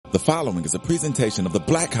The following is a presentation of the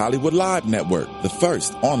Black Hollywood Live Network, the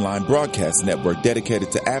first online broadcast network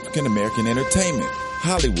dedicated to African American entertainment.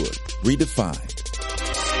 Hollywood redefined.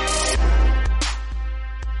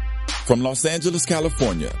 From Los Angeles,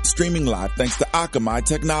 California, streaming live thanks to Akamai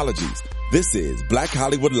Technologies. This is Black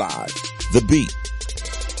Hollywood Live, The Beat,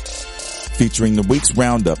 featuring the week's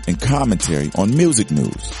roundup and commentary on music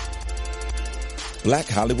news. Black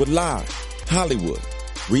Hollywood Live, Hollywood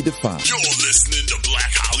redefined. You're listening to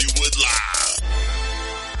Black Hollywood Live.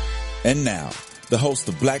 And now, the host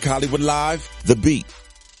of Black Hollywood Live, The Beat.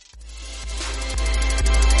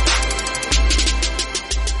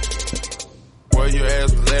 Where your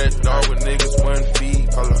ass was at, dog, with niggas wouldn't feed.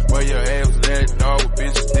 Where your ass was at, dog, with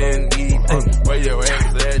bitches didn't eat. Where your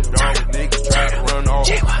ass was at, dog, with niggas trying to run off.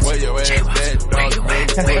 Where your ass was at, dog,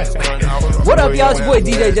 with niggas run off. What up, y'all? It's your boy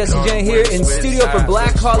DJ Jesse J here in studio for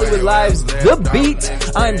Black Hollywood Live's The Beat.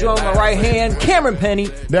 I'm joined with my right hand, Cameron Penny.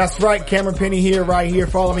 That's right, Cameron Penny here, right here.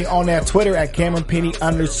 Follow me on that Twitter at CameronPenny_.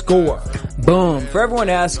 Boom. For everyone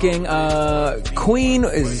asking, Queen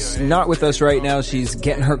is not with us right now. She's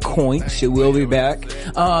getting her coin. She will be back.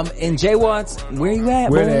 And Jay Watts, where you at,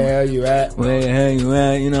 Where boy? the hell you at? Where the hell you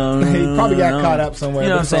at? You know, He probably got caught up somewhere. You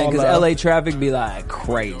know what I'm It's saying? all Because love. LA traffic be like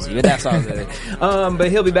crazy, but that's all good. But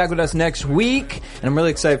he'll be back with us next week, and I'm really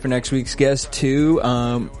excited for next week's guest too.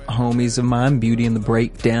 Homies of mine, Beauty and the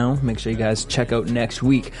Breakdown. Make sure you guys check out next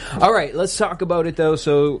week. All right, let's talk about it though.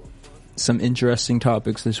 So, some interesting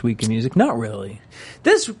topics this week in music. Not really.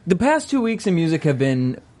 The past 2 weeks in music have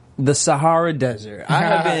been the Sahara Desert. I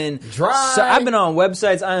have been Dry. I've been on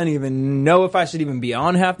websites. I don't even know if I should even be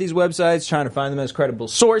on half these websites, trying to find them as credible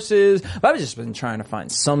sources. But I've just been trying to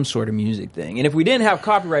find some sort of music thing. And if we didn't have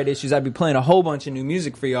copyright issues, I'd be playing a whole bunch of new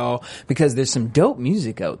music for y'all because there's some dope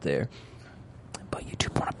music out there. But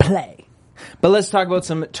YouTube want to play. But let's talk about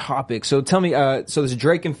some topics. So tell me, so this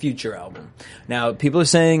Drake and Future album. Now, people are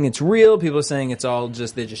saying it's real. People are saying it's all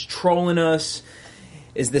just, they're just trolling us.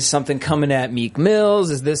 Is this something coming at Meek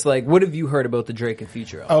Mills? Is this like, what have you heard about the Drake and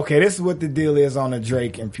Future album? Okay, this is what the deal is on the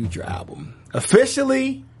Drake and Future album.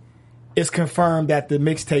 Officially, it's confirmed that the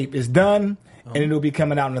mixtape is done, and it'll be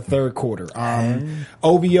coming out in the third quarter.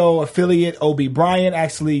 OVO affiliate O.B. Bryant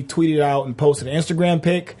actually tweeted out and posted an Instagram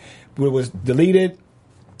pic, but it was deleted.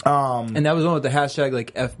 And that was one with the hashtag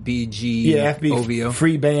like FBG, Yeah, FB OVO.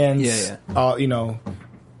 free bands. Yeah.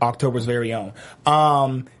 October's very own.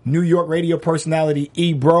 New York radio personality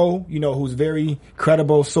Ebro, who's very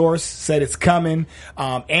credible source, said it's coming.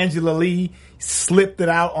 Angela Lee slipped it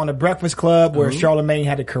out on the Breakfast Club where Charlamagne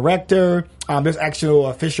had to correct her. There's actual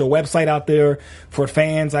official website out there for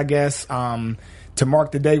fans, I guess, to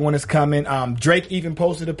mark the day when it's coming. Drake even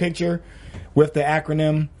posted a picture with the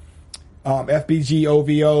acronym FBG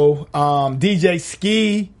OVO. DJ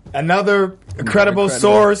Ski, another credible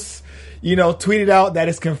source, tweeted out that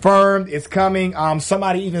it's confirmed, it's coming.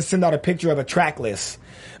 Somebody even sent out a picture of a track list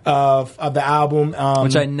of the album,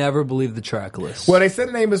 which I never believed the track list. Well, they said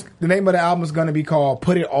the name of the album is going to be called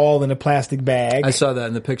 "Put It All in a Plastic Bag." I saw that,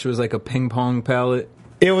 and the picture was like a ping pong palette.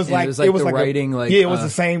 It was like the writing, it was the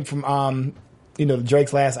same from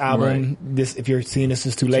Drake's last album. Right. This, if you're seeing this,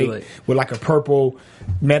 is too late. With like a purple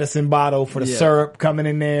medicine bottle for the syrup coming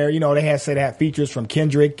in there. They had features from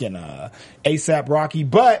Kendrick and ASAP Rocky.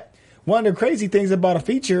 But one of the crazy things about a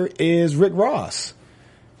feature is Rick Ross,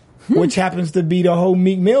 which happens to be the whole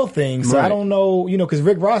Meek Mill thing. So I don't know, because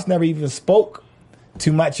Rick Ross never even spoke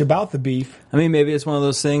too much about the beef. I mean, maybe it's one of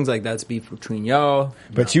those things like that's beef between y'all.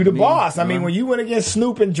 But you the boss. I mean, when you went against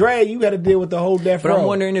Snoop and Dre, you had to deal with the whole death row. But I'm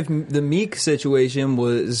wondering if the Meek situation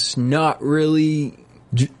was not really.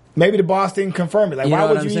 Maybe the boss didn't confirm it. Like,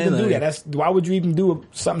 why would you even do like, that? Why would you even do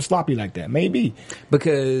something sloppy like that? Maybe.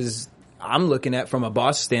 Because I'm looking at, from a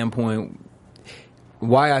boss standpoint,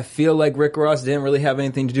 why I feel like Rick Ross didn't really have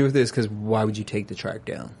anything to do with this, because why would you take the track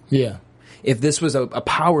down? Yeah. If this was a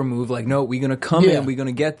power move, like, no, we're going to come in, we're going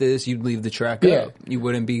to get this, you'd leave the track up. You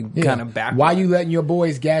wouldn't be kind of back. Why you letting your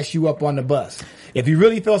boys gas you up on the bus? If you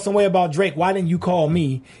really felt some way about Drake, why didn't you call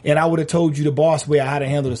me and I would have told you the boss way how to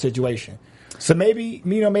handle the situation? So maybe,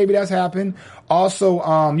 maybe that's happened. Also,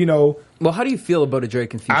 well, how do you feel about a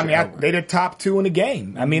Drake and Future album? They're the top two in the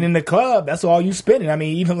game. I mean, in the club, that's all you spending. I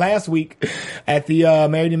mean, even last week at the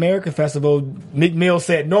Married America Festival, Meek Mill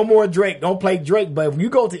said, no more Drake, don't play Drake. But if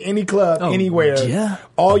you go to any club, anywhere,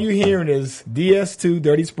 all you hearing is DS2,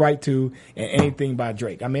 Dirty Sprite 2, and anything by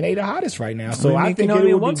Drake. I mean, they the hottest right now. So I think it would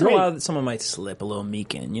be once great. in a while, someone might slip a little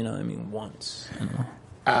Meek in, once.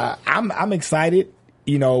 I'm excited.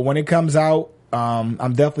 When it comes out,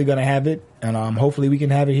 I'm definitely going to have it, and hopefully we can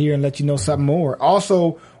have it here and let you know something more.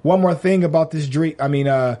 Also, one more thing about this Drake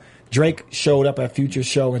Drake showed up at Future's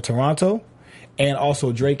show in Toronto, and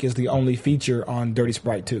also Drake is the only feature on Dirty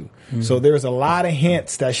Sprite 2. So there's a lot of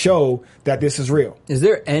hints that show that this is real. Is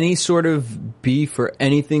there any sort of beef or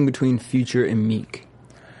anything between Future and Meek?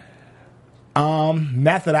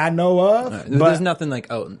 Not that I know of. But There's nothing like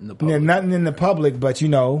out in the public. nothing in the public, but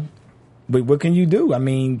but what can you do? I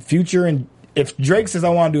mean, Future, and if Drake says I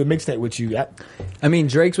want to do a mixtape with you, I mean,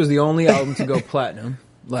 Drake's was the only album to go platinum.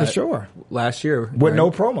 for sure. Last year. With right?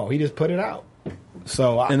 no promo. He just put it out.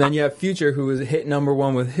 So And then you have Future, who was hit number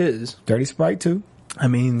one with his. Dirty Sprite 2. I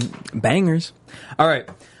mean, bangers. All right,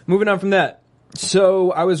 moving on from that.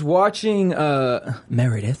 So I was watching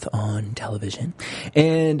Meredith on television,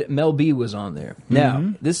 and Mel B was on there.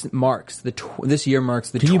 Now this year marks the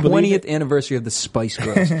 20th anniversary of the Spice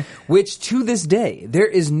Girls, which to this day there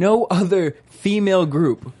is no other female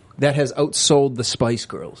group that has outsold the Spice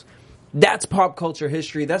Girls. That's pop culture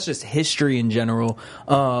history. That's just history in general.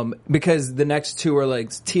 Because the next two are like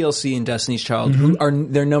TLC and Destiny's Child, who are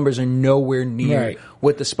their numbers are nowhere near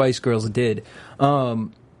what the Spice Girls did.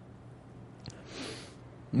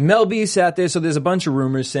 Mel B sat there, so there's a bunch of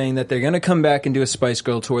rumors saying that they're going to come back and do a Spice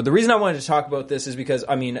Girl tour. The reason I wanted to talk about this is because,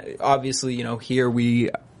 I mean, obviously, here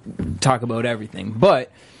we talk about everything, but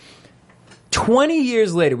 20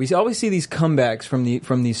 years later, we always see these comebacks from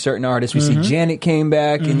these certain artists. We see Janet came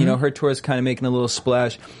back, and her tour is kind of making a little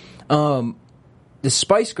splash. The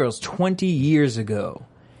Spice Girls 20 years ago,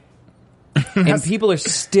 and people are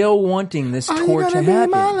still wanting this tour to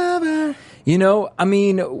happen. I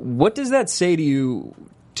mean, what does that say to you,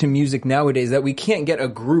 to music nowadays, that we can't get a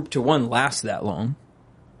group to last that long?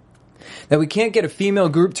 That we can't get a female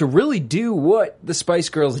group to really do what the Spice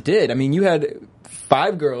Girls did? I mean, you had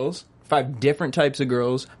 5 girls. 5 different types of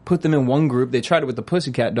girls, put them in one group. They tried it with the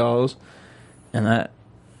Pussycat Dolls, and that.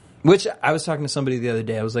 Which I was talking to somebody the other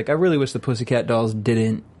day. I was like, I really wish the Pussycat Dolls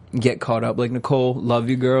didn't get caught up. Like, Nicole, love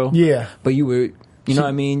you, girl. Yeah. But you were, know what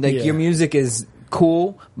I mean? Like, your music is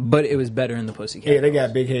cool, but it was better in the Pussycat Dolls. Yeah, they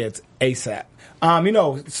got big heads ASAP.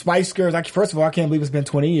 Spice Girls, first of all, I can't believe it's been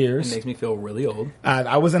 20 years. It makes me feel really old.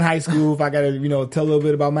 I was in high school, if I got to, tell a little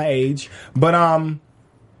bit about my age. But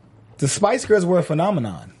the Spice Girls were a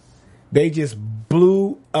phenomenon. They just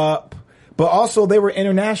blew up, but also they were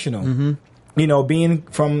international. Being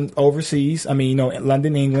from overseas. I mean,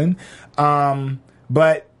 London, England.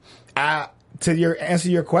 But to answer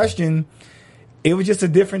your question, it was just a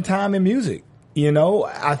different time in music.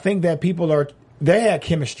 I think that they had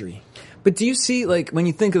chemistry. But do you see, like, when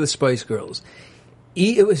you think of the Spice Girls,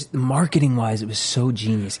 it was, marketing wise, it was so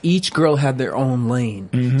genius. Each girl had their own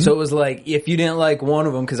lane. So it was like, if you didn't like one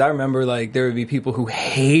of them, because I remember, like, there would be people who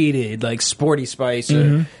hated, like, Sporty Spice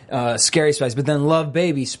or Scary Spice, but then loved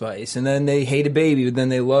Baby Spice, and then they hated Baby, but then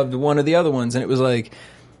they loved one of the other ones, and it was like,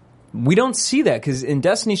 we don't see that, because in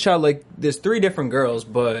Destiny's Child, like, there's 3 different girls,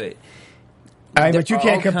 but but you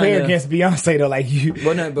can't compare against Beyonce though, like you.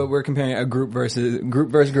 Well, no, but we're comparing a group versus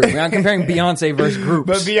group. We're not comparing Beyonce versus groups.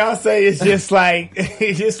 But Beyonce is just like,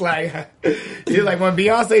 it's like when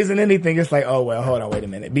Beyonce's in anything, it's like, oh well, hold on, wait a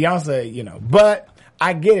minute, Beyonce, But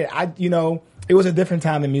I get it. It was a different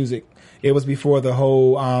time in music. It was before the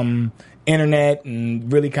whole internet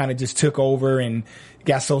and really kind of just took over and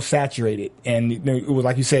got so saturated. And it was,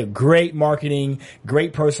 like you said, great marketing,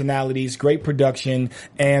 great personalities, great production,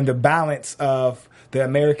 and the balance of the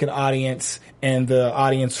American audience and the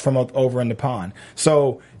audience from over in the pond.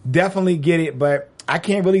 So definitely get it, but I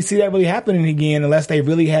can't really see that really happening again unless they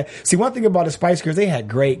really had. See, one thing about the Spice Girls, they had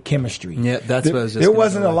great chemistry. Yeah, that's what I was just. There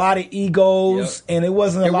wasn't a lot of egos, and it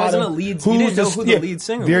wasn't a lot of. You didn't know who the lead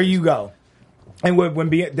singer was. There you go. And when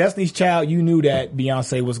Destiny's Child, you knew that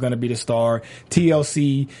Beyonce was going to be the star.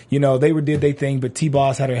 TLC, they did their thing, but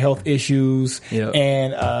T-Boss had her health issues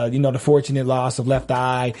and, the fortunate loss of left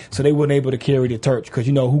eye. So they weren't able to carry the torch because,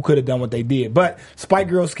 who could have done what they did. But Spice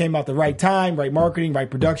Girls came out the right time, right marketing, right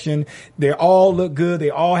production. They all looked good. They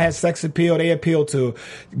all had sex appeal. They appealed to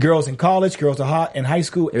girls in college, girls in high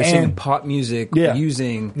school. They're singing pop music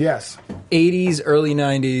using 80s, early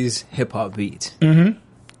 90s hip hop beats.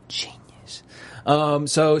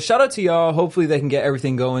 So shout out to y'all. Hopefully they can get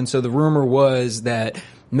everything going. So the rumor was that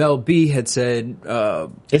Mel B had said,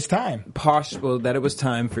 it's time. That it was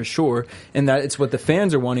time for sure. And that it's what the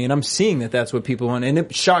fans are wanting. And I'm seeing that that's what people want. And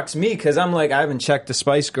it shocks me because I'm like, I haven't checked the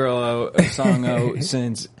Spice Girl song out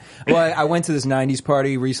since. Well, I went to this 90s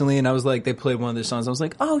party recently and I was like, they played one of their songs. I was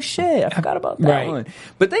like, oh shit, I forgot about that one.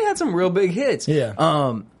 But they had some real big hits.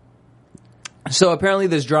 Yeah. So apparently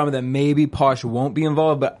there's drama that maybe Posh won't be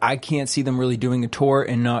involved, but I can't see them really doing a tour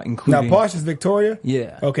and not including... Now, Posh is Victoria?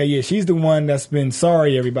 Yeah. Okay, yeah, she's the one that's been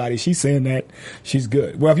sorry, everybody. She's saying that she's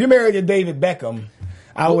good. Well, if you're married to David Beckham,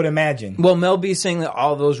 I would imagine. Well, Mel B's saying that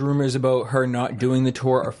all those rumors about her not doing the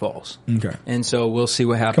tour are false. Okay. And so we'll see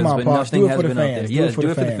what happens. Come on, but Posh, nothing do it has for the been out there. fans. Yes, do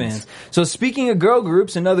it for the fans. So speaking of girl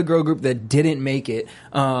groups, another girl group that didn't make it,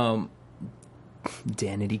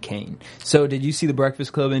 Danity Kane. So did you see the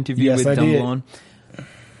Breakfast Club interview with Dumblon?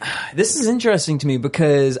 This is interesting to me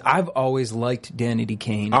because I've always liked Danity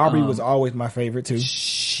Kane. Aubrey was always my favorite too.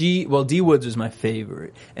 D Woods was my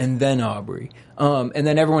favorite, and then Aubrey. And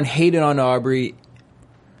then everyone hated on Aubrey.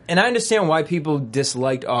 And I understand why people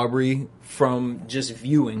disliked Aubrey from just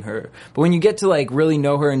viewing her. But when you get to like really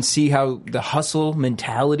know her and see how the hustle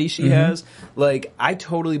mentality she has, like I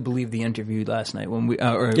totally believed the interview last night when we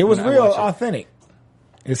it was real authentic.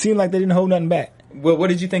 It seemed like they didn't hold nothing back. Well, what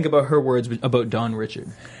did you think about her words about Dawn Richard?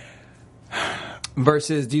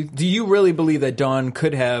 Versus, do you really believe that Dawn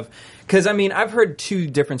could have? Because I mean, I've heard two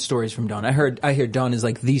different stories from Dawn. I hear Dawn is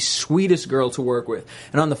like the sweetest girl to work with,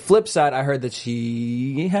 and on the flip side, I heard that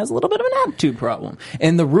she has a little bit of an attitude problem.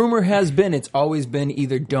 And the rumor has been it's always been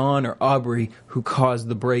either Dawn or Aubrey who caused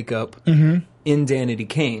the breakup in Danity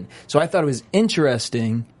Kane. So I thought it was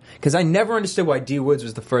interesting because I never understood why D Woods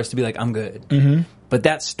was the first to be like, "I'm good." But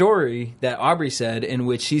that story that Aubrey said, in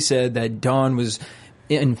which she said that Dawn was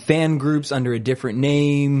in fan groups under a different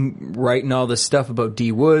name, writing all this stuff about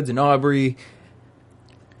D Woods and Aubrey.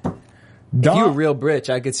 If you were real Britch,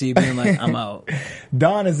 I could see you being like, I'm out.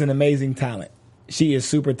 Dawn is an amazing talent. She is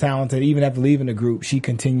super talented. Even after leaving the group, she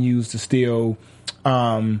continues to still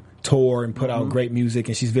tour and put out great music,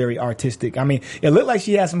 and she's very artistic. I mean, it looked like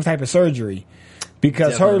she had some type of surgery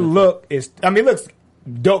because her look is, I mean, it looks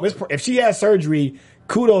dope. If she had surgery,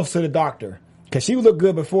 kudos to the doctor. Because she looked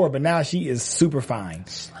good before, but now she is super fine.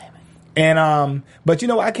 Slamming. And but you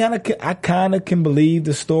know, I kind of can believe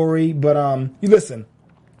the story. But you listen,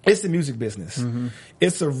 it's the music business.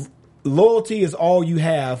 It's loyalty is all you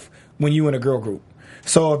have when you in a girl group.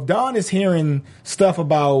 So if Dawn is hearing stuff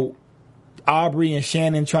about Aubrey and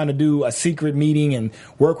Shannon trying to do a secret meeting and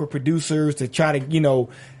work with producers to try to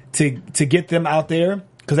to get them out there.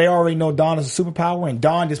 Because they already know Dawn is a superpower, and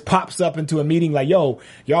Dawn just pops up into a meeting like, yo,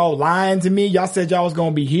 y'all lying to me. Y'all said y'all was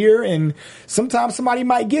going to be here, and sometimes somebody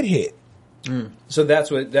might get hit. So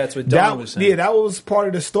that's what Dawn was saying. Yeah, that was part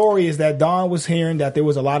of the story, is that Dawn was hearing that there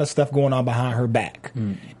was a lot of stuff going on behind her back.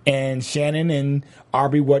 And Shannon and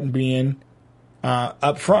Aubrey wasn't being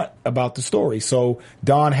upfront about the story. So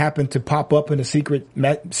Dawn happened to pop up in a secret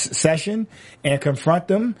session and confront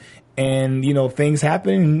them, and, things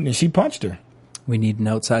happened, and she punched her. We need an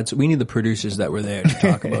outside. So we need the producers that were there to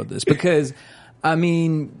talk about this because, I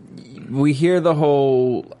mean, we hear the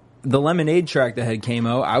Lemonade track that had came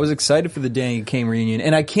out. I was excited for the Danity Kane reunion,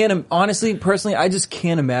 and I can't honestly, personally, I just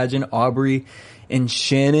can't imagine Aubrey and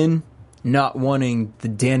Shannon not wanting the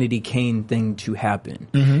Danity Kane thing to happen.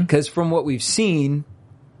 Because from what we've seen,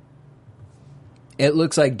 it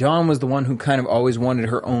looks like Dawn was the one who kind of always wanted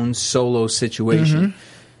her own solo situation.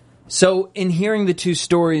 So in hearing the two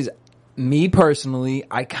stories, me personally,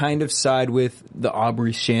 I kind of side with the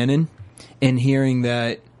Aubrey Shannon in hearing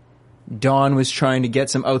that Dawn was trying to get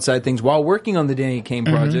some outside things while working on the Danity Kane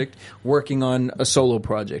project, working on a solo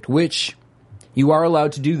project, which you are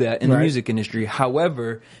allowed to do that in the music industry.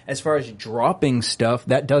 However, as far as dropping stuff,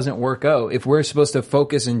 that doesn't work out. If we're supposed to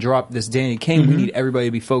focus and drop this Danity Kane, we need everybody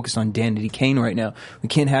to be focused on Danity Kane right now. We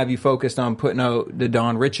can't have you focused on putting out the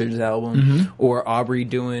Dawn Richards album or Aubrey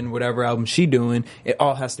doing whatever album she doing. It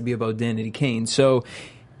all has to be about Danity Kane. So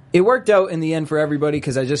it worked out in the end for everybody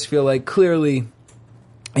because I just feel like clearly,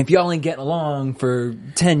 if y'all ain't getting along for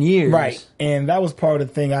 10 years. Right. And that was part of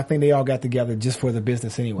the thing. I think they all got together just for the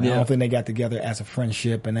business anyway. I don't think they got together as a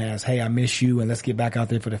friendship and as, hey, I miss you and let's get back out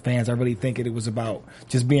there for the fans. I really think it was about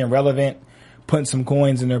just being relevant, putting some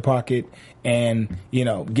coins in their pocket and,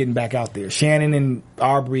 getting back out there. Shannon and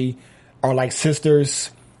Aubrey are like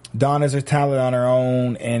sisters. Dawn is her talent on her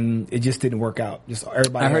own, and it just didn't work out. Just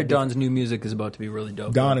everybody. I heard Dawn's new music is about to be really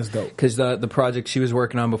dope. Dawn is dope because the project she was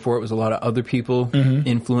working on before, it was a lot of other people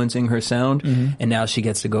influencing her sound, and now she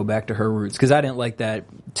gets to go back to her roots. Because I didn't like that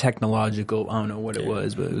technological. I don't know what it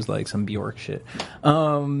was, but it was like some Bjork shit.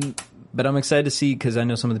 But I'm excited to see because I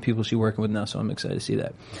know some of the people she's working with now, so I'm excited to see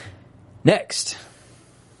that. Next.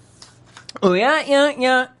 Oh yeah,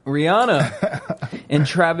 Rihanna and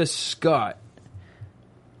Travis Scott.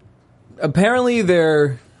 Apparently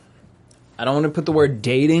they're, I don't want to put the word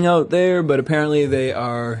dating out there, but apparently they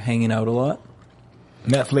are hanging out a lot.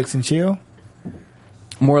 Netflix and chill?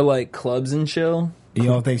 More like clubs and chill. You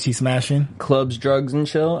don't think she's smashing? Clubs, drugs, and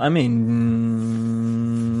chill? I mean,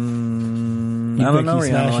 I don't know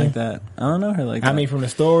Rihanna like that. I don't know her like that. I mean, from the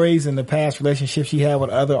stories and the past relationships she had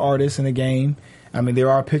with other artists in the game, I mean, there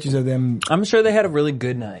are pictures of them. I'm sure they had a really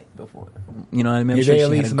good night before. You know what I mean? I'm sure They she at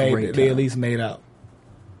least had a made. great They at time. least made up.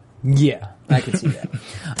 Yeah, I can see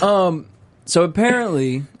that. So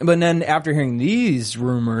apparently, but then after hearing these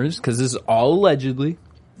rumors, because this is all allegedly,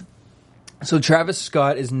 so Travis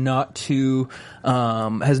Scott is not too,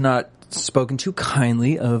 has not spoken too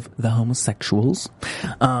kindly of the homosexuals,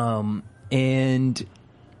 and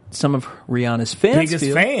some of Rihanna's fans Biggest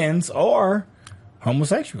feel, fans are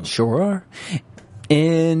homosexuals. sure are,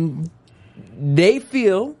 and they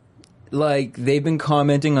feel like they've been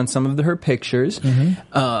commenting on some of her pictures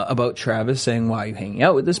about Travis, saying, "Why are you hanging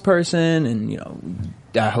out with this person?" And, you know,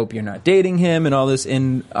 I hope you're not dating him and all this.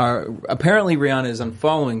 And apparently Rihanna is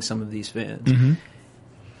unfollowing some of these fans.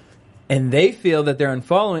 And they feel that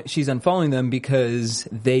she's unfollowing them because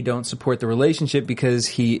they don't support the relationship because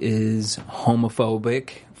he is homophobic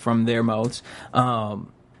from their mouths.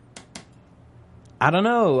 I don't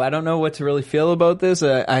know. I don't know what to really feel about this.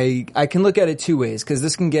 I can look at it two ways because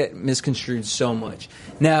this can get misconstrued so much.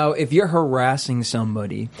 Now, if you're harassing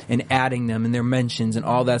somebody and adding them and their mentions and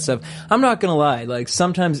all that stuff, I'm not going to lie. Like,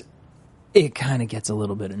 sometimes it kind of gets a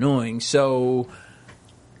little bit annoying. So,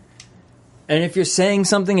 and if you're saying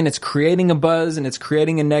something and it's creating a buzz and it's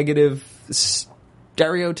creating a negative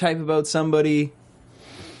stereotype about somebody,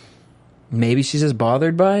 maybe she's just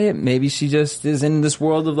bothered by it. Maybe she just is in this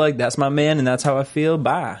world of like, that's my man and that's how I feel.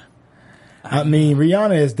 Bye. I mean,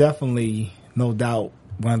 Rihanna is definitely, no doubt,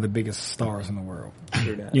 one of the biggest stars in the world.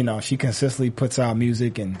 You know, she consistently puts out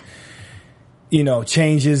music and, you know,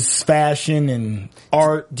 changes fashion and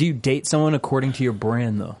art. Do you date someone according to your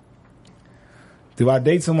brand, though? Do I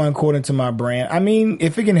date someone according to my brand? I mean,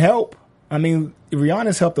 if it can help. I mean,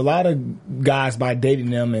 Rihanna's helped a lot of guys by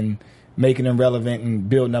dating them and making them relevant and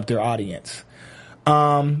building up their audience.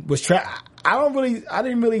 I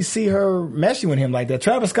didn't really see her meshing with him like that.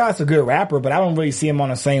 Travis Scott's a good rapper, but I don't really see him on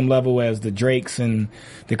the same level as the Drakes and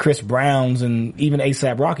the Chris Browns and even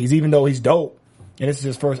A$AP Rockies, even though he's dope. And this is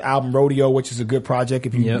his first album, Rodeo, which is a good project.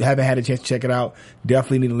 If you haven't had a chance to check it out,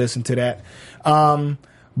 definitely need to listen to that.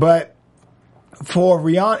 But for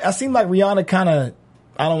Rihanna, it seemed like Rihanna kind of,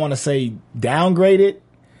 I don't want to say downgraded,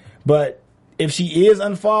 but if she is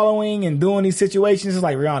unfollowing and doing these situations, it's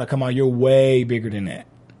like, Rihanna, come on, you're way bigger than that.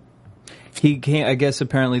 He came, I guess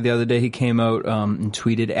apparently the other day he came out and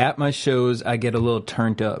tweeted, "At my shows, I get a little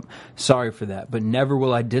turned up. Sorry for that, but never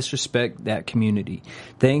will I disrespect that community.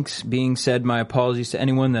 Thanks being said, my apologies to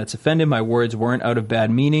anyone that's offended. My words weren't out of bad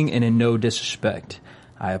meaning and in no disrespect.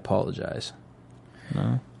 I apologize."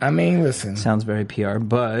 No. I mean, listen. Sounds very PR,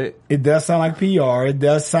 but it does sound like PR. It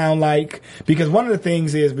does sound like, because one of the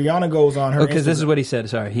things is Rihanna goes on her because this is what he said.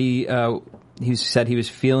 Sorry. He said he was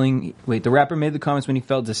feeling, the rapper made the comments when he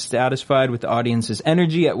felt dissatisfied with the audience's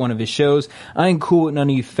energy at one of his shows. "I ain't cool with none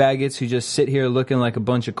of you faggots who just sit here looking like a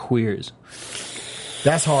bunch of queers."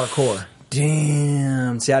 That's hardcore.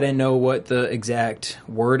 Damn. See, I didn't know what the exact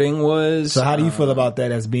wording was. So how do you feel about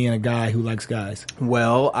that as being a guy who likes guys?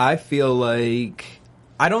 Well, I feel like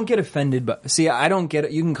I don't get offended, but see, I don't get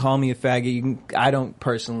it. You can call me a faggot. I don't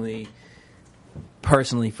personally,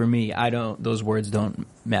 for me, those words don't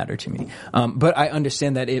matter to me. But I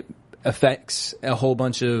understand that it affects a whole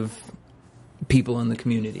bunch of people in the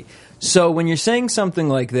community. So when you're saying something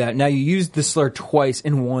like that, now you used the slur twice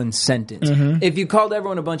in one sentence. If you called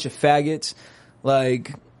everyone a bunch of faggots,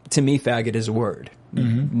 like, to me, faggot is a word.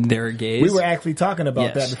 There are gays. We were actually talking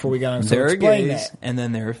about that before we got on. So there are explain gays, that. and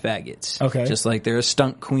then there are faggots. Okay. Just like there are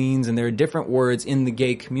stunt queens, and there are different words in the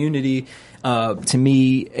gay community. To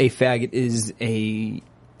me, a faggot is a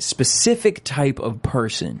specific type of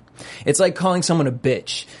person. It's like calling someone a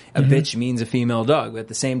bitch. A bitch means a female dog, but at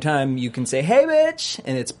the same time, you can say, "Hey, bitch,"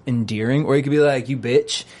 and it's endearing, or you could be like, "You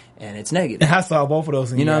bitch," and it's negative. I saw both of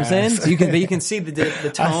those in You know your what I'm saying? eyes. So you can see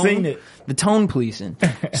the tone. I've seen it. The tone policing.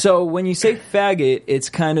 So when you say faggot, it's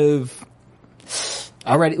kind of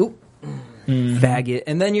already faggot,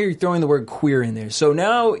 and then you're throwing the word queer in there. So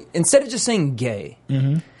now instead of just saying gay,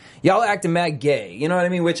 y'all acting mad gay. You know what I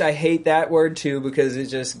mean? Which I hate that word too because it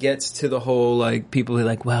just gets to the whole like people who are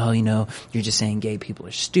like, well, you know, you're just saying gay people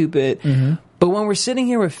are stupid. But when we're sitting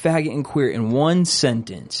here with faggot and queer in one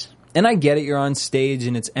sentence. And I get it, you're on stage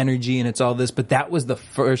and it's energy and it's all this, but those are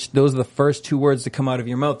the first two words to come out of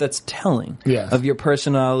your mouth. That's telling of your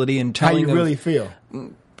personality and telling how you really feel.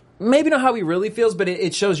 Maybe not how he really feels, but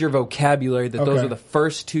it shows your vocabulary that those are the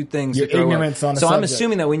first two things your to throw ignorance out. on the So subject. I'm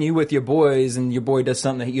assuming that when you with your boys and your boy does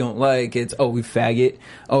something that you don't like, it's, "Oh, you faggot.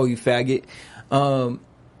 Oh, you faggot."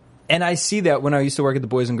 And I see that when I used to work at the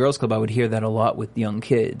Boys and Girls Club, I would hear that a lot with young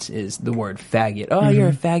kids, is the word faggot. Oh, you're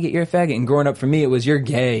a faggot, you're a faggot. And growing up for me, it was you're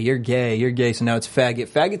gay, you're gay, you're gay. So now it's faggot.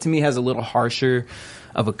 Faggot to me has a little harsher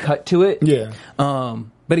of a cut to it. Yeah.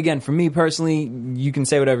 But again, for me personally, you can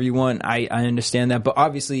say whatever you want. I understand that. But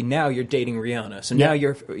obviously now you're dating Rihanna. So now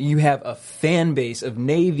you have a fan base of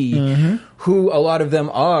Navy who a lot of them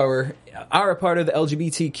are a part of the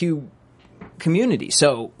LGBTQ community.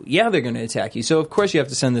 So yeah, they're going to attack you. So of course you have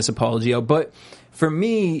to send this apology out. But for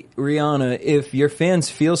me, Rihanna, if your fans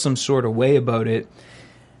feel some sort of way about it,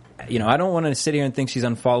 I don't want to sit here and think she's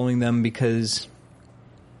unfollowing them because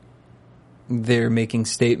they're making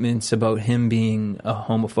statements about him being a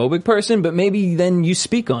homophobic person, but maybe then you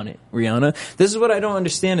speak on it, Rihanna. This is what I don't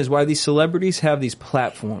understand, is why these celebrities have these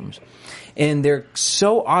platforms and they're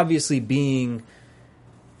so obviously being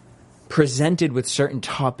presented with certain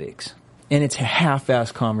topics and it's a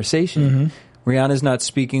half-assed conversation. Rihanna's not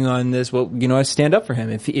speaking on this. Well, I stand up for him.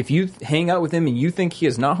 If you hang out with him and you think he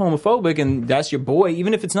is not homophobic and that's your boy,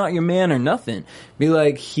 even if it's not your man or nothing, be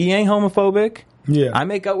like, he ain't homophobic. Yeah. I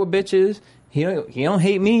make out with bitches. He don't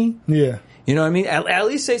hate me. Yeah. You know what I mean? At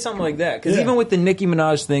least say something like that. Because even with the Nicki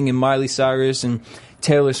Minaj thing and Miley Cyrus and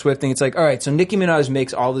Taylor Swift thing, it's like, all right, so Nicki Minaj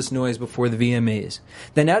makes all this noise before the VMAs.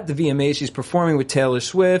 Then at the VMAs, she's performing with Taylor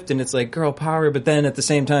Swift, and it's like girl power, but then at the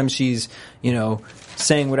same time, she's,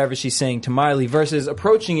 saying whatever she's saying to Miley versus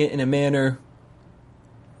approaching it in a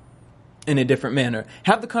different manner.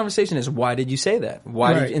 Have the conversation as, why did you say that?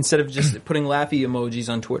 Instead of just putting laughy emojis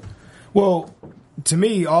on Twitter? Well, to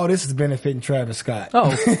me, all this is benefiting Travis Scott.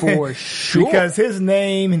 Oh, for sure. Because his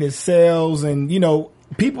name and his sales and,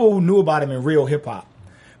 people knew about him in real hip hop.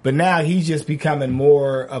 But now he's just becoming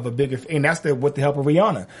more of a bigger, and that's with the help of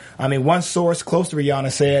Rihanna. I mean, one source close to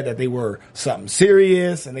Rihanna said that they were something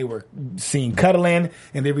serious and they were seen cuddling,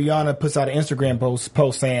 and then Rihanna puts out an Instagram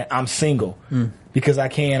post saying, I'm single because I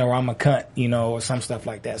can, or I'm a cunt, or some stuff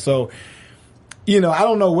like that. So, I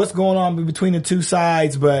don't know what's going on between the two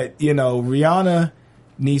sides, but, Rihanna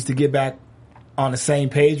needs to get back on the same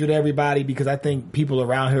page with everybody, because I think people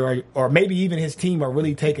around her or maybe even his team are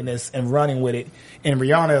really taking this and running with it. And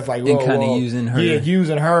Rihanna is like, whoa, and kind of using her. Yeah,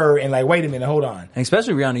 using her and like, wait a minute, hold on. And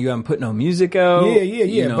especially Rihanna, you haven't put no music out.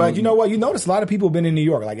 Yeah. But you know what? You notice a lot of people have been in New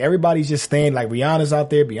York. Like, everybody's just staying, like, Rihanna's out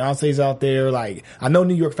there, Beyonce's out there. Like, I know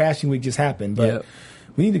New York Fashion Week just happened, but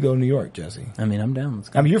we need to go to New York, Jesse. I mean, I'm down. Let's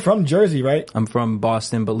go. I mean, you're from Jersey, right? I'm from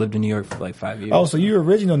Boston, but lived in New York for like 5 years. Oh, so you're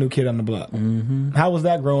original New Kid on the Block. Mm-hmm. How was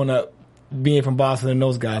that growing up, being from Boston and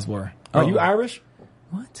those guys were? Are you Irish?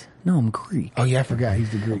 What? No, I'm Greek. Oh, yeah, I forgot. He's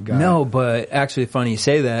the Greek guy. No, but actually funny you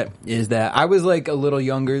say that, is that I was like a little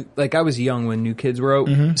younger. Like, I was young when New Kids were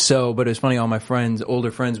out. So, but it was funny, all my friends,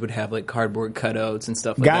 older friends, would have like cardboard cutouts and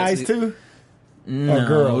stuff like guys that. Guys too? No, or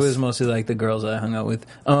girls? It was mostly like the girls I hung out with.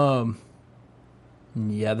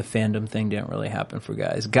 Yeah, the fandom thing didn't really happen for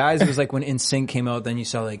guys. Guys, it was like when NSYNC came out, then you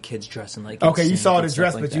saw like kids dressing like okay, you saw the and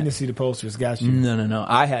dress, like but that. You didn't see the posters. Got you. No.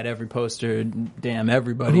 I had every poster. Damn,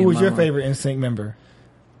 everybody. Who was your favorite NSYNC member?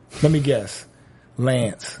 Let me guess.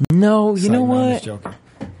 Lance. No, you know No, I'm what? just joking.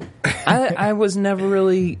 I was never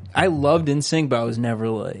really. I loved NSYNC, but I was never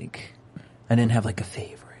like. I didn't have like a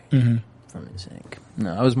favorite from NSYNC.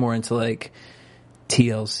 No, I was more into like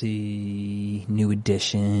TLC, New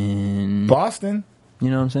Edition, Boston. You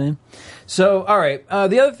know what I'm saying? So, all right.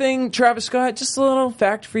 The other thing, Travis Scott, just a little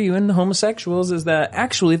fact for you and the homosexuals, is that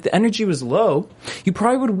actually, if the energy was low, you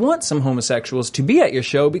probably would want some homosexuals to be at your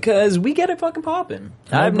show, because we get it fucking popping.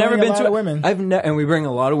 I've never been to women. And we bring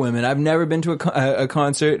a lot of women. I've never been to a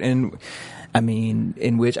concert, and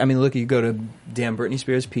look, you go to damn Britney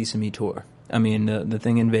Spears' Piece of Me tour. I mean, the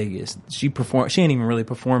thing in Vegas. She ain't even really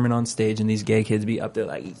performing on stage, and these gay kids be up there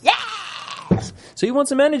like, yes! So you want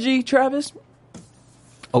some energy, Travis?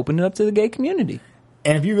 Open it up to the gay community.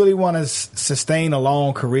 And if you really want to sustain a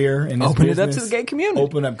long career in this open business, it up to the gay community.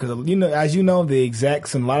 Open up, because as you know, the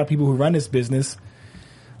execs and a lot of people who run this business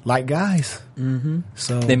like guys. Mm-hmm.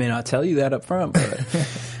 So they may not tell you that up front, but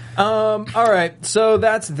all right. So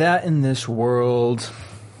that's that in this world.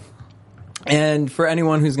 And for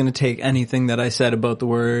anyone who's going to take anything that I said about the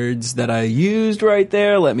words that I used right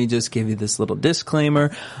there, let me just give you this little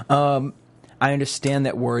disclaimer. I understand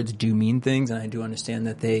that words do mean things, and I do understand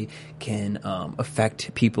that they can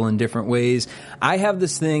affect people in different ways. I have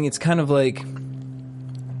this thing, it's kind of like,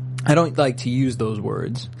 I don't like to use those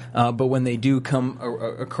words, but when they do come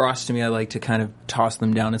across to me, I like to kind of toss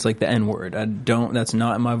them down. It's like the N-word. That's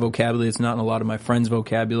not in my vocabulary, it's not in a lot of my friends'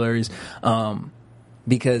 vocabularies,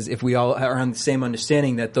 because if we all are on the same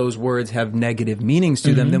understanding that those words have negative meanings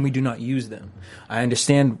to them, then we do not use them. I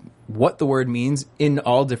understand what the word means in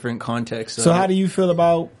all different contexts. So how do you feel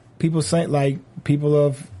about people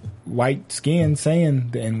of white skin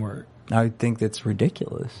saying the N-word. I think that's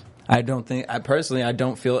ridiculous. I don't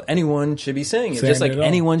feel anyone should be saying it. Just like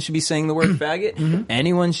anyone should be saying the word faggot.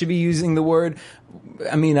 Anyone should be using the word.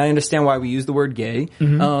 I mean, I understand why we use the word gay,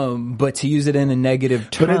 but to use it in a negative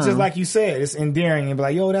term. But it's just like you said, it's endearing and be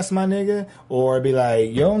like, yo, that's my nigga, or be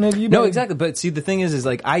like, yo, nigga, you. No, exactly. But see, the thing is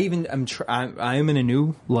like I am in a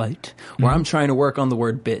new light where I'm trying to work on the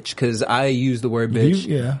word bitch because I use the word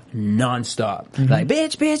bitch nonstop, like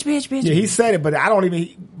bitch. Yeah, he said it, but I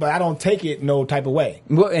don't take it no type of way.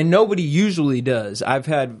 Well, and nobody usually does. I've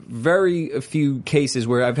had very few cases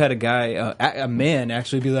where I've had a guy, a man,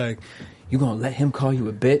 actually be like, "You gonna let him call you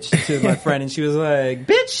a bitch?" to my friend, and she was like,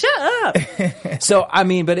 "Bitch, shut up." So I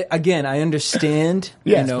mean, but again, I understand,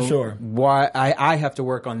 yes, for sure, why I have to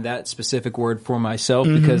work on that specific word for myself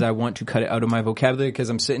because I want to cut it out of my vocabulary because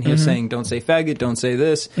I'm sitting here saying, "Don't say faggot, don't say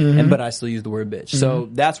this," but I still use the word bitch. So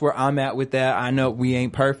that's where I'm at with that. I know we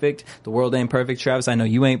ain't perfect. The world ain't perfect, Travis. I know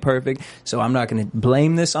you ain't perfect. So I'm not going to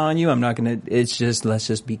blame this on you. I'm not going to. It's just let's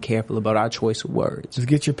just be careful about our choice of words. Just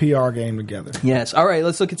get your PR game together. Yes. All right.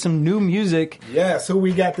 Let's look at some new music. Yes, who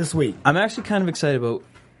we got this week? I'm actually kind of excited about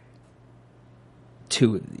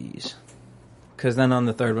two of these. Because then on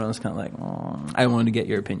the third one, it's kind of like, oh, I wanted to get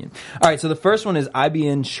your opinion. All right, so the first one is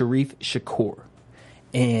IBN Sharif Shakur.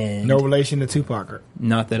 And no relation to Tupac.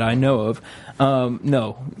 Not that I know of.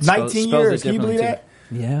 No. 19 years, can you believe that?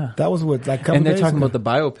 Yeah. That was what, like a couple And they're days talking ago. about the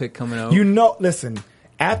biopic coming out. Listen,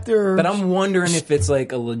 after... But I'm wondering if it's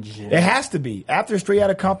like a legit... It has to be. After Straight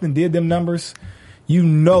Outta Compton did them numbers... You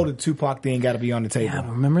know the Tupac thing got to be on the table. Yeah,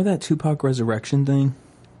 remember that Tupac Resurrection thing?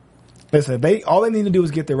 Listen, all they need to do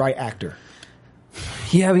is get the right actor.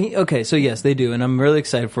 Yeah, I mean, okay, so yes, they do, and I'm really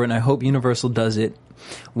excited for it, and I hope Universal does it.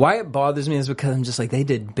 Why it bothers me is because I'm just like, they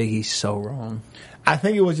did Biggie so wrong. I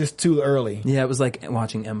think it was just too early. Yeah, it was like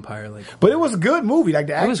watching Empire. But it was a good movie. Like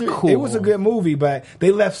it was cool. It was a good movie, but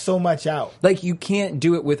they left so much out. Like, you can't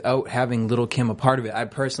do it without having Lil' Kim a part of it. I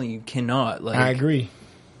personally cannot. Like, I agree.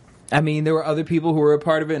 I mean, there were other people who were a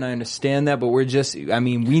part of it, and I understand that, but we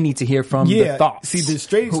need to hear from the thoughts. See, the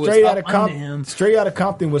Straight Outta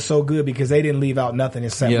Compton was so good because they didn't leave out nothing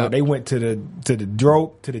except they went to the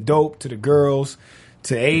dope, to the girls,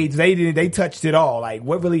 to AIDS. They touched it all. Like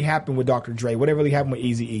what really happened with Dr. Dre, what really happened with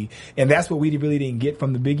Eazy-E. And that's what we really didn't get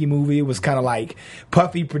from the Biggie movie. It was kind of like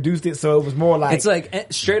Puffy produced it, so it was more like... It's like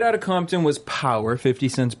Straight Outta Compton was Power, 50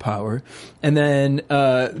 Cent's Power, and then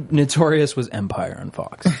Notorious was Empire on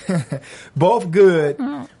Fox. Both good,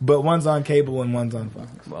 but one's on cable and one's on Fox.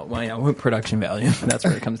 Well, yeah, with production value. That's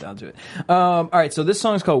where it comes down to it. All right, so this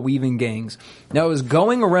song is called Weaving Gangs. Now, it was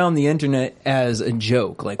going around the internet as a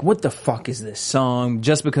joke. Like, what the fuck is this song?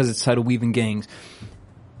 Just because it's titled Weaving Gangs.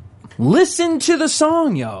 Listen to the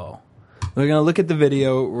song, y'all. We're going to look at the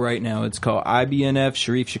video right now. It's called IBNF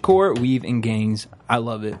Sharif Shakur, Weaving Gangs. I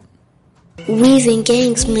love it. Weaving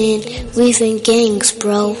gangs, man. Weaving gangs,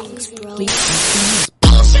 bro. What's your name?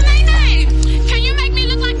 Can you make me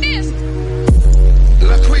look like this?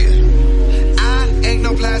 LaQuia, I ain't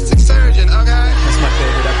no plastic surgeon, okay? That's my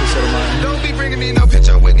favorite episode of mine. Don't be bringing me no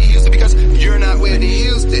picture of Whitney Houston because you're not Whitney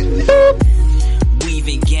Houston.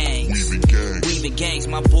 Weaving gangs. Weaving gangs.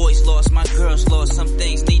 My boys lost, my girls lost. Some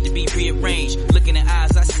things need to be rearranged. Looking in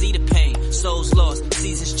eyes, I see the pain. Souls lost,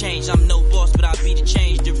 seasons change. I'm no boss, but I'll be the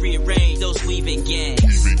change to rearrange those weaving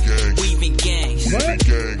gangs. Weaving gangs.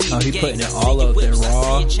 Oh, he putting it all out there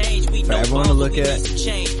raw for everyone to look at.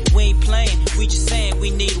 We ain't playing, we just saying we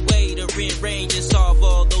need a way to rearrange and solve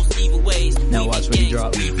all those evil ways. Now watch when he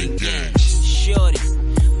drops. Weaving gangs. Shorty.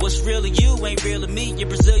 What's real to you ain't real to me. Your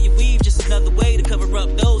Brazilian weave, just another way to cover up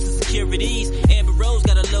those insecurities. Amber Rose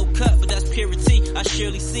got a low cut, but that's purity. I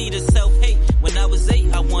surely see the self-hate. When I was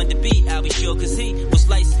 8, I wanted to be, I'll be sure, cause he was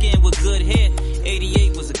light-skinned with good hair.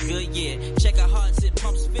 88 was a good year. Check our hearts, it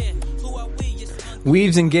pumps fair. Who are we?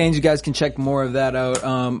 Weaves and Gains, you guys can check more of that out.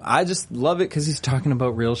 I just love it because he's talking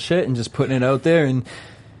about real shit and just putting it out there, and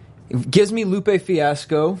it gives me Lupe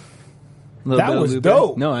Fiasco. That was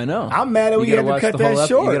dope. No, I know. I'm mad that we had to cut that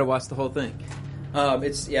short. You gotta watch the whole thing.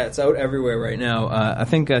 It's out everywhere right now. I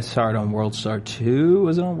think I saw it on World Star 2.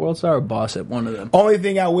 Was it on World Star or Boss at one of them? Only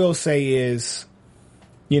thing I will say is,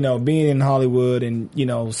 being in Hollywood and,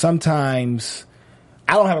 sometimes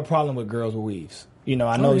I don't have a problem with girls with weaves.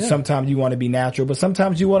 I know sometimes you want to be natural, but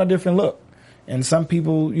sometimes you want a different look. And some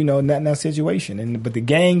people, not in that situation. But the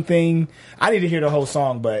gang thing, I need to hear the whole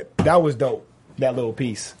song, but that was dope. That little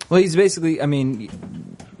piece. Well, he's basically,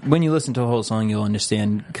 when you listen to the whole song, you'll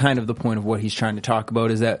understand kind of the point of what he's trying to talk about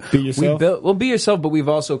is that be yourself. Be yourself, but we've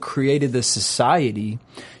also created this society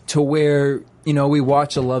to where you know, we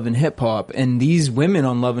watch a Love and Hip Hop, and these women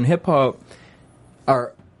on Love and Hip Hop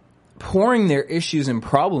are pouring their issues and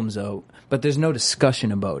problems out, but there's no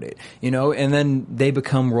discussion about it, you know, and then they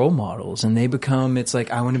become role models, and it's like,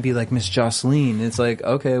 I want to be like Miss Jocelyn. It's like,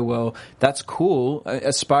 okay, well, that's cool. I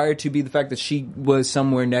aspire to be the fact that she was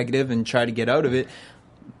somewhere negative and try to get out of it.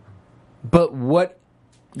 But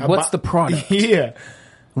what's the product? Yeah.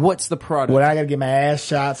 What's the product? Well, I got to get my ass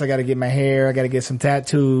shots. I got to get my hair. I got to get some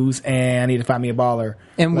tattoos, and I need to find me a baller.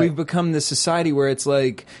 And we've become this society where it's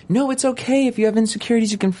like, no, it's okay. If you have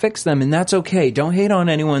insecurities, you can fix them, and that's okay. Don't hate on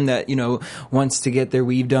anyone that, you know, wants to get their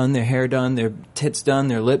weave done, their hair done, their tits done,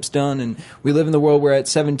 their lips done. And we live in the world where at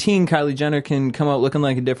 17, Kylie Jenner can come out looking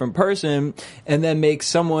like a different person and then make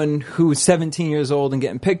someone who's 17 years old and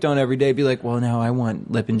getting picked on every day be like, well, now I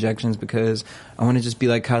want lip injections because I want to just be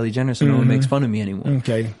like Kylie Jenner so no one makes fun of me anymore.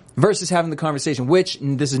 Okay. Versus having the conversation, which,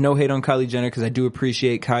 this is no hate on Kylie Jenner because I do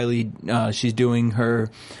appreciate Kylie. She's doing her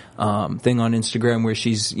thing on Instagram where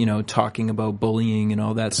she's, you know, talking about bullying and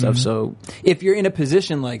all that stuff. So if you're in a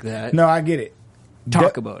position like that, no, I get it.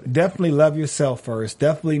 Talk about it. Definitely love yourself first.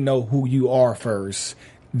 Definitely know who you are first.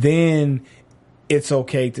 Then it's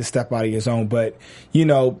okay to step out of your zone. But, you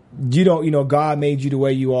know, God made you the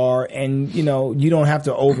way you are, and, you know, you don't have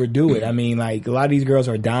to overdo it. I mean, like, a lot of these girls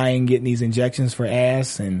are dying getting these injections for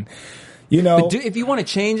ass, and, you know. But if you want to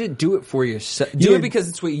change it, do it for yourself. Do it because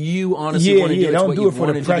it's what you honestly want to do. Yeah, don't do it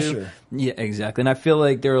for the pressure. Yeah, exactly. And I feel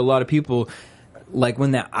like there are a lot of people, like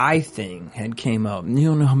when that eye thing had came out, you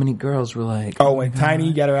don't know how many girls were like, oh, when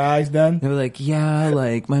Tiny got her eyes done? They were like, yeah,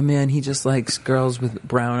 like my man, he just likes girls with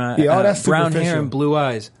brown that's brown hair and blue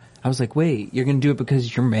eyes. I was like, wait, you're going to do it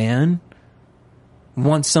because your man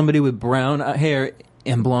wants somebody with brown hair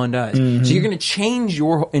and blonde eyes. So you're going to change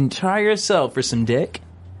your entire self for some dick?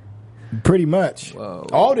 Pretty much. Whoa.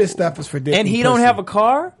 All this stuff is for dick. And he don't have a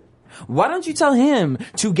car? Why don't you tell him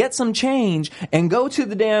to get some change and go to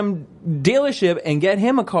the damn dealership and get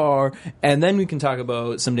him a car, and then we can talk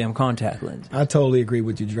about some damn contact lens. I totally agree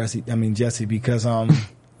with you, Jesse, because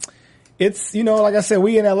it's, you know, like I said,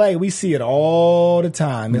 we in LA, we see it all the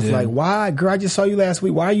time. It's like, why, girl, I just saw you last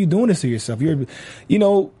week. Why are you doing this to yourself? You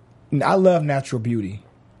know, I love natural beauty.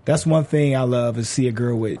 That's one thing I love is see a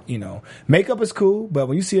girl with, you know, makeup is cool, but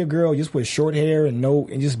when you see a girl just with short hair and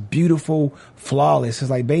just beautiful, flawless, it's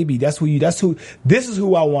like, baby, this is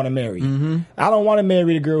who I want to marry. I don't want to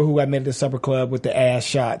marry the girl who I met at the supper club with the ass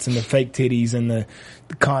shots and the fake titties and the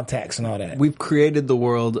contacts and all that. We've created the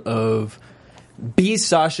world of be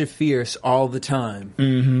Sasha Fierce all the time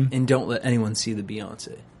and don't let anyone see the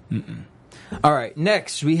Beyonce. All right,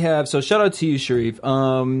 next we have, so shout out to you, Sharif.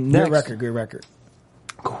 Good record.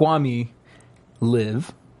 Kwame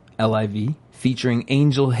Live, L-I-V, featuring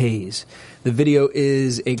Angel Hayes. The video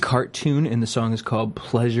is a cartoon, and the song is called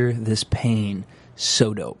Pleasure This Pain.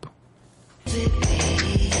 So dope.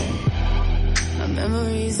 My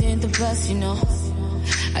memories ain't the best, you know.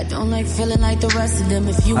 I don't like feeling like the rest of them.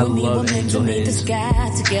 If you and me were meant to meet the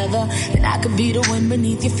sky together, then I could be the wind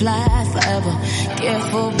beneath your fly forever.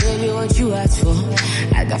 Careful, baby, what you asked for.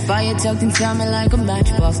 I got fire tucked inside me like a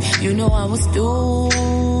matchbox. You know I was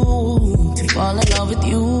doomed to fall in love with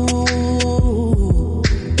you.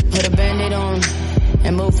 Put a band-aid on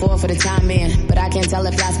and move forward for the time being. But I can't tell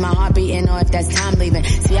if that's my heart beating or if that's time leaving.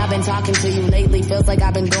 See, I've been talking to you lately, feels like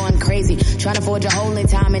I've been going crazy. Trying to forge a hole in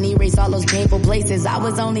time and erase all those painful places. I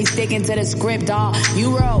was only sticking to the script, dawg.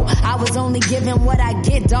 You wrote, I was only giving what I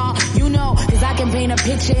get, dawg. You know, cause I can paint a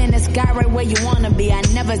picture in the sky right where you wanna be. I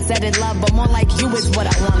never said it love, but more like you is what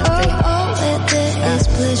I wanna be. There is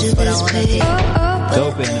pleasure this pain.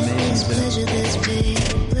 Dope and amazing. Pleasure this pain.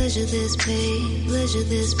 Pleasure this pain. Pleasure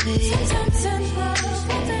this pain.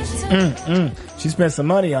 She spent some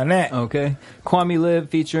money on that. Okay. Kwame Live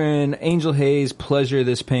featuring Angel Hayes, Pleasure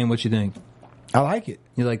This Pain. What you think? I like it.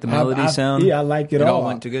 You like the melody sound? Yeah, I like it all. It all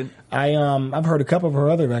went too good? I've heard a couple of her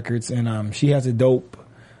other records, and she has a dope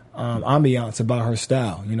ambiance about her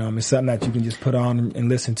style. You know, it's something that you can just put on and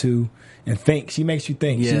listen to and think. She makes you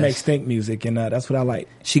think. Yes. She makes think music, and that's what I like.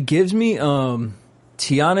 She gives me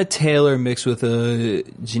Tiana Taylor mixed with a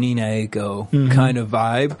Janina Aiko kind of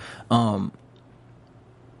vibe.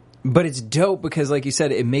 But it's dope because, like you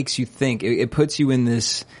said, it makes you think. It puts you in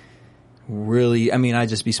this really... I mean, I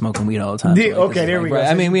just be smoking weed all the time. Yeah, so okay, there we go. Right.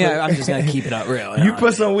 I mean, I'm just going to keep it up real. You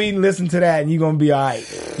put some weed and listen to that, and you're going to be all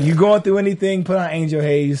right. You going through anything, put on Angel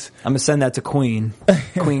Hayes. I'm going to send that to Queen.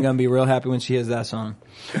 Queen going to be real happy when she hears that song.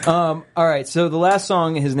 All right, so the last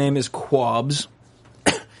song, his name is Quabs,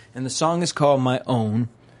 and the song is called My Own.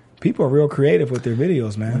 People are real creative with their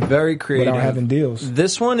videos, man. Very creative. Without having deals.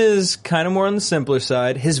 This one is kind of more on the simpler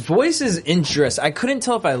side. His voice is interesting. I couldn't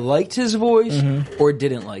tell if I liked his voice or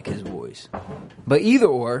didn't like his voice. But either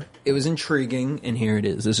or, it was intriguing, and here it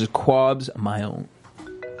is. This is Quab's My Own.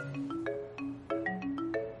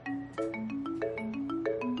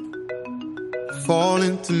 Fall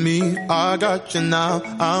into me, I got you now.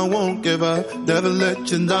 I won't give up, never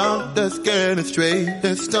let you down. Let's get it straight,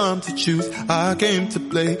 it's time to choose. I came to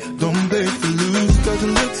play, don't play to lose. Cause it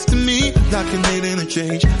looks to me like you need an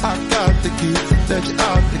change. I got the key, let you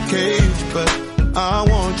out the cage, but I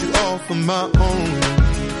want you all for my own.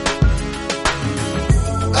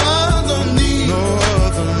 I don't need no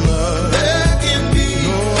other love. There can be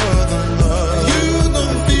no other love. You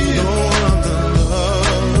don't feel no other love.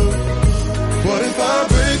 What if I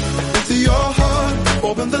break into your heart?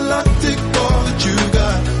 Open the lock, take all that you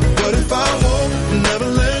got. What if I hold and never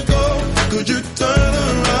let go? Could you turn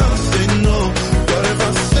around and say no? What if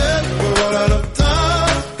I said we're all out of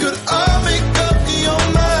time? Could I make up your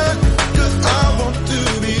mind? Cause I want to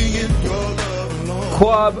be in your love alone.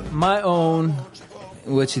 Quab, My Own.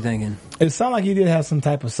 What you thinking? It sounded like he did have some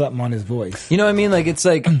type of something on his voice. You know what I mean? Like, it's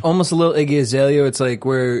like almost a little Iggy Azalea. It's like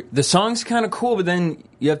where the song's kind of cool, but then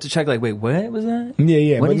you have to check, like, wait, what was that?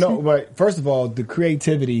 Yeah. What But first of all, the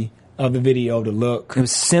creativity of the video, the look. It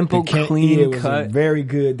was simple, clean it was cut. a very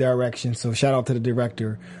good direction. So shout out to the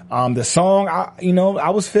director. The song, I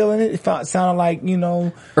was feeling it. It sounded like,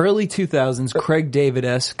 early 2000s, Craig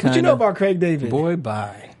David-esque kind of. What you know about Craig David? Boy,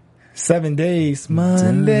 bye. 7 days,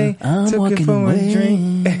 Monday, I'm took it for away. a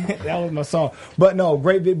drink. That was my song. But no,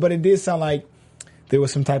 great. But it did sound like there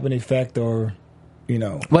was some type of effect or,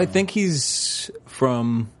 Well, I think he's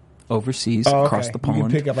from overseas, across the pond. You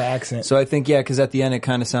can pick up an accent. So I think, because at the end it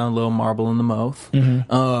kind of sounded a little Marble in the Mouth,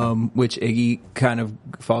 which Iggy kind of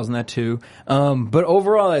falls in that too. But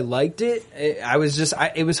overall, I liked it.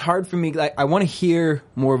 It was hard for me. Like, I want to hear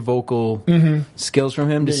more vocal skills from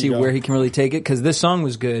him to see where he can really take it. Because this song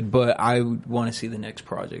was good, but I want to see the next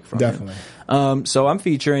project from him. Definitely. So I'm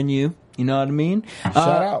featuring you. You know what I mean? Shout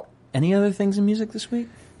out. Any other things in music this week?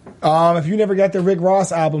 If you never got the Rick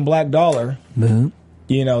Ross album, Black Dollar,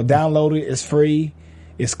 download it. It's free.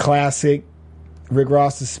 It's classic. Rick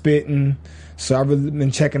Ross is spitting. So I've really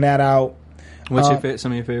been checking that out. What's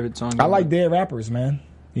some of your favorite songs? I like Dead Rappers, man.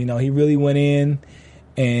 He really went in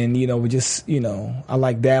and, I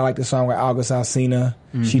like that. I like the song with August Alsina.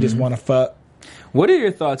 She Just Wanna Fuck. What are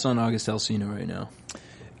your thoughts on August Alsina right now?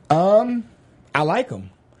 I like him.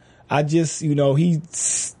 I just,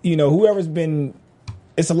 whoever's been...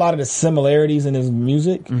 It's a lot of the similarities in his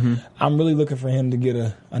music. I'm really looking for him to get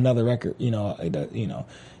another record.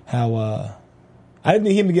 How I didn't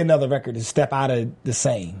need him to get another record to step out of the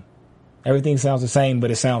same. Everything sounds the same,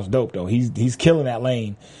 but it sounds dope though. He's killing that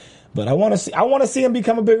lane. But I want to see him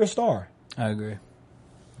become a bigger star. I agree.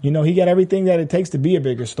 He got everything that it takes to be a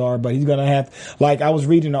bigger star, but he's gonna have. Like, I was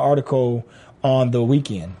reading an article on The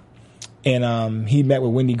Weeknd, and he met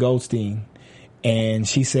with Wendy Goldstein. And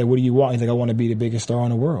she said, what do you want? He's like, I want to be the biggest star in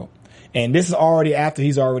the world. And this is already after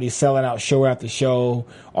he's already selling out show after show,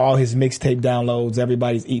 all his mixtape downloads,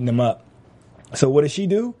 everybody's eating them up. So what does she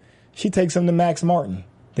do? She takes him to Max Martin,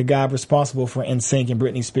 the guy responsible for NSYNC and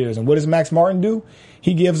Britney Spears. And what does Max Martin do?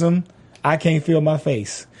 He gives him I Can't Feel My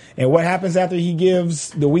Face. And what happens after he gives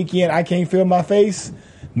The Weeknd I Can't Feel My Face?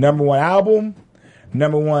 #1 album,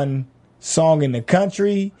 #1 song in the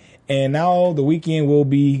country. And now The Weeknd will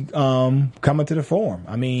be coming to the Forum.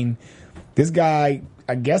 I mean, this guy,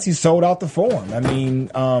 I guess he sold out the Forum. I mean,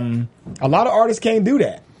 a lot of artists can't do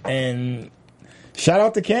that. And shout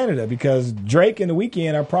out to Canada, because Drake and The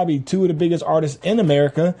Weeknd are probably two of the biggest artists in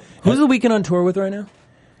America. Who's The Weeknd on tour with right now?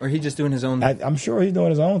 Or he just doing his own? I'm sure he's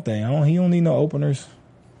doing his own thing. He don't need no openers.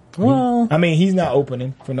 Well, he's not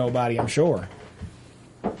opening for nobody, I'm sure.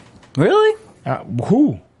 Really?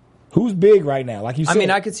 Who? Who's big right now? Like you said.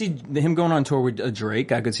 I could see him going on tour with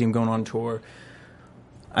Drake. I could see him going on tour.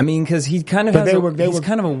 Because he kind of has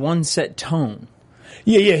kind of a one set tone.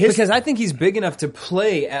 Yeah. Because I think he's big enough to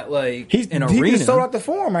play at an arena. He just sold out the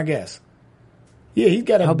Forum, I guess. Yeah, he's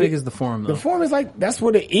got How big is the Forum though? The Forum is that's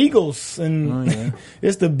where the Eagles and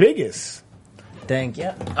it's the biggest. Dang,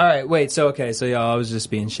 yeah. All right, wait. So y'all, I was just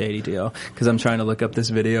being shady to y'all because I'm trying to look up this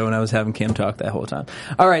video and I was having Kim talk that whole time.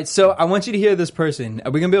 All right, so I want you to hear this person.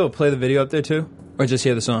 Are we gonna be able to play the video up there too, or just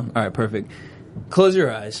hear the song? All right, perfect. Close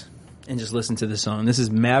your eyes and just listen to this song. This is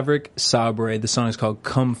Maverick Sabre. The song is called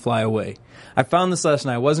 "Come Fly Away." I found this last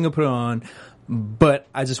night. I wasn't gonna put it on, but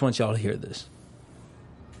I just want y'all to hear this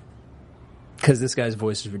because this guy's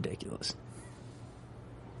voice is ridiculous.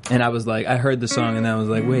 And I was like, I heard the song and I was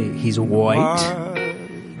like, wait, he's white?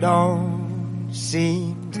 don't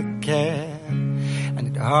seem to care, and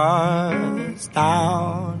it hurts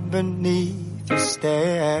down beneath your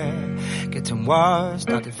stare. Getting worse,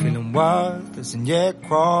 started feeling worthless, and yet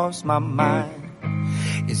crossed my mind.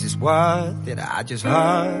 Is this worth it? I just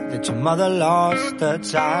heard that your mother lost her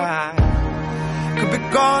child. Could be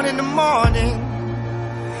gone in the morning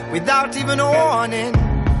without even a warning.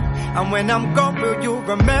 And when I'm gone, will you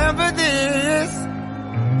remember this?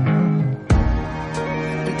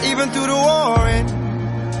 And even through the warring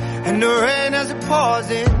and the rain as it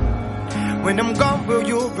pausing, when I'm gone, will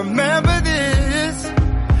you remember this?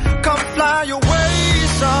 Come fly away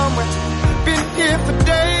somewhere. Been here for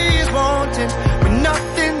days wanting, when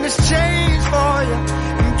nothing has changed for you.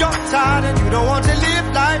 And you're tired and you don't want to live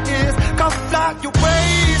like this. Come fly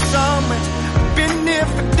away somewhere. Been here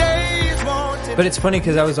for days wanting. But it's funny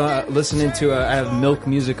because I was listening to I have Milk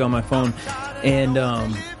music on my phone, and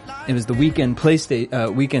it was the Weekend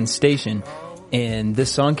Station, and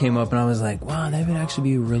this song came up, and I was like, wow, that would actually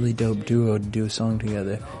be a really dope duo to do a song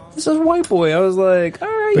together. This is White Boy. I was like, all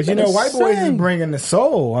right. But you know, White Boys is bringing the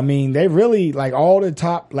soul. I mean, they really, like, all the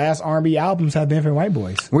top last R&B albums have been from White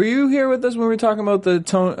Boys. Were you here with us when we were talking about the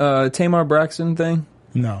Tamar Braxton thing?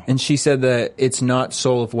 No. And she said that it's not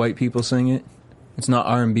soul if white people sing it. It's not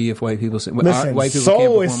R&B if white people sing it. Listen, white people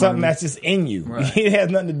soul can't is something R&B. that's just in you. Right. It has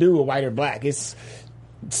nothing to do with white or black.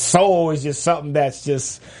 Soul is just something that's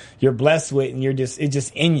just you're blessed with, and it's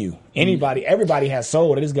just in you. Everybody has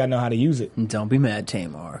soul. They just gotta know how to use it. Don't be mad,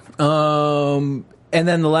 Tamar. And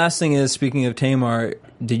then the last thing is, speaking of Tamar,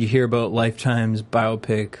 did you hear about Lifetime's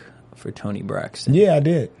biopic for Toni Braxton? Yeah, I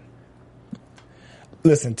did.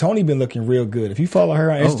 Listen, Toni been looking real good. If you follow her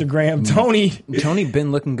on Instagram, Toni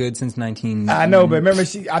been looking good since 19. I know, but remember,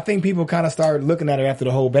 I think people kind of started looking at her after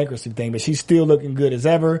the whole bankruptcy thing, but she's still looking good as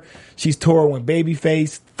ever. She's touring with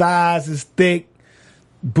Babyface. Thighs is thick.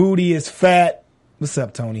 Booty is fat. What's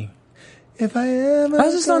up, Toni? If I ever... I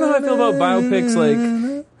just don't know how I feel about biopics,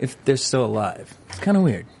 like, if they're still alive. It's kind of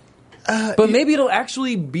weird. But maybe it'll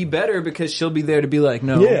actually be better because she'll be there to be like,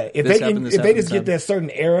 no, yeah, if they just get that that certain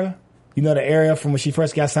era, you know, the era from when she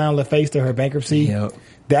first got signed LaFace to her bankruptcy, yep.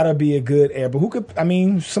 That'll be a good era. But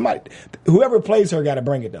whoever plays her got to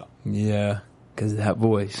bring it, though. Yeah, because that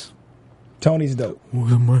voice. Tony's dope.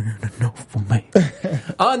 What am I gonna know for me?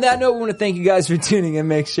 On that note, we want to thank you guys for tuning in.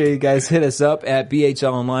 Make sure you guys hit us up at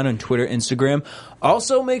BHL Online on Twitter, Instagram.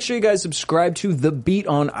 Also, make sure you guys subscribe to The Beat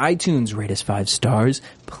on iTunes. Rate us 5 stars.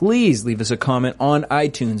 Please leave us a comment on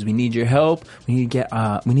iTunes. We need your help. We need to get,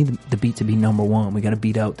 we need The Beat to be #1. We got to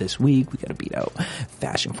beat out this week. We got to beat out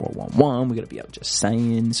Fashion 411. We got to beat out Just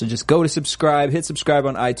Saying. So just go to subscribe, hit subscribe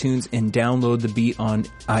on iTunes, and download The Beat on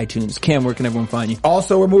iTunes. Cam, where can everyone find you?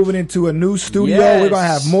 Also, we're moving into a new studio. Yes. We're going to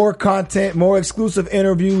have more content, more exclusive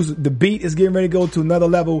interviews. The Beat is getting ready to go to another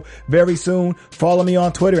level very soon. Follow me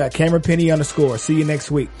on Twitter at CameronPenny_. See you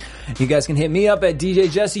next week. You guys can hit me up at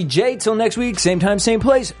DJ Jesse J. Till next week, same time, same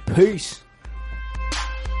place. Peace.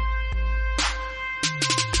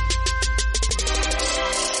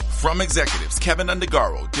 From executives Kevin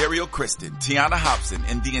Undergaro, Dario Kristen, Tiana Hobson,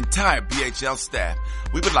 and the entire BHL staff,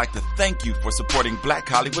 we would like to thank you for supporting Black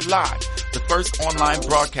Hollywood Live, the first online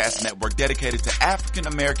broadcast network dedicated to African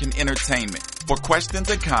American entertainment. For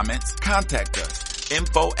questions and comments, contact us.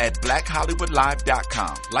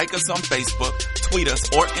 info@blackhollywoodlive.com. Like us on Facebook, tweet us,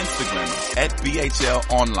 or Instagram us at BHL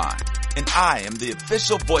Online. And I am the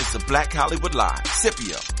official voice of Black Hollywood Live,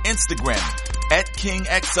 Scipio, Instagram at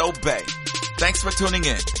KingXOBay. Thanks for tuning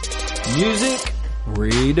in. Music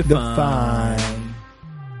redefined.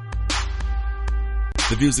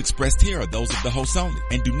 The views expressed here are those of the host only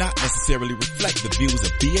and do not necessarily reflect the views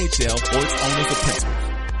of BHL or its owners or principals.